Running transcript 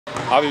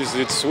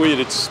Obviously, it's sweet.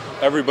 It's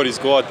everybody's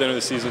goal at the end of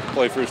the season to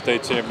play for a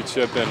state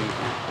championship, and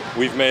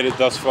we've made it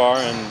thus far,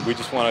 and we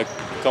just want to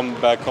come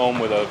back home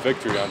with a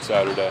victory on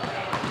Saturday.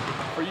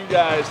 For you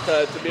guys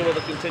to be able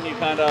to continue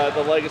kind of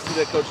the legacy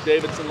that Coach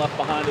Davidson left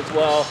behind as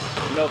well,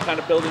 you know, kind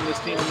of building this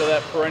team into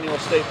that perennial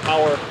state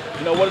power,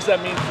 you know, what does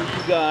that mean for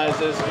you guys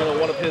as, you know,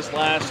 one of his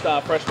last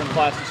freshman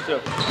classes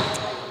too?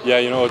 Yeah,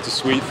 you know, it's a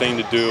sweet thing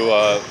to do.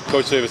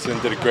 Coach Davidson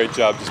did a great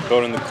job just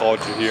building the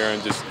culture here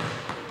and just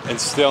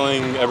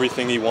instilling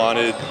everything he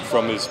wanted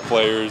from his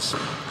players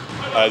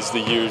as the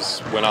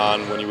years went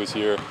on when he was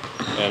here.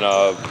 And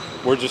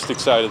we're just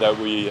excited that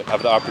we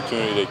have the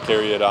opportunity to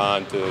carry it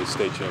on to the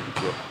state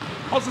championship.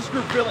 How's this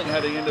group feeling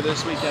heading into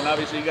this weekend?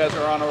 Obviously, you guys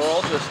are on a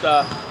roll. Just,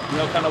 you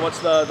know, kind of what's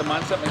the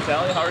mindset,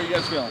 mentality? How are you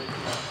guys feeling?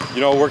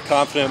 You know, we're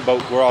confident,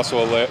 but we're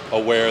also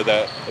aware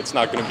that it's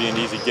not going to be an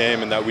easy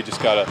game and that we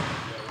just got to,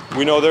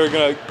 we know they're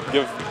going to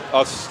give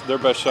us their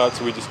best shot,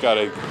 so we just got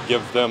to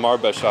give them our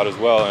best shot as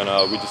well.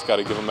 And we just got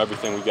to give them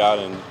everything we got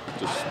and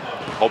just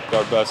hope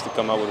our best to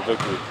come out with a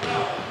victory.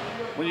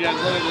 When you guys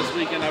look at this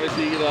weekend,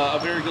 obviously you get a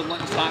very good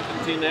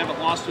Lincoln-Stockton team. They haven't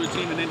lost to a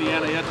team in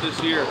Indiana yet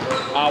this year.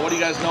 What do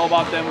you guys know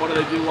about them? What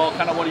do they do well?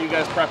 Kind of what are you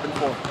guys prepping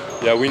for?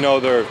 Yeah, we know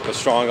they're a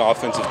strong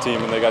offensive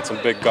team and they got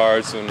some big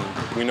guards, and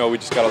we know we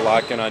just got to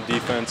lock in on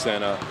defense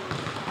and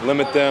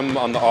limit them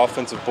on the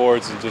offensive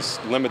boards and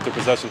just limit their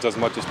possessions as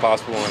much as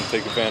possible and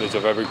take advantage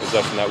of every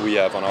possession that we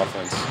have on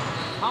offense.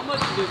 How much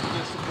does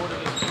the support of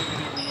this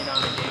community mean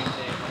on a game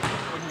day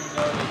when you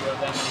know that you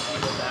have that many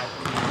people back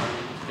from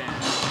you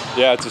stand?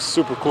 Yeah, it's a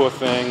super cool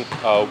thing.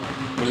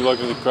 When you look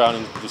at the crowd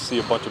and you see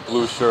a bunch of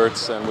blue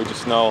shirts, and we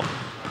just know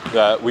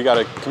that we got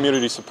a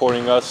community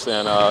supporting us,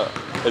 and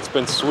it's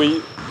been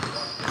sweet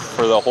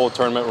for the whole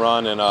tournament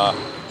run, and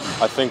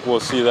I think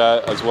we'll see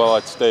that as well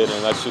at state,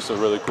 and that's just a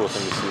really cool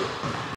thing to see.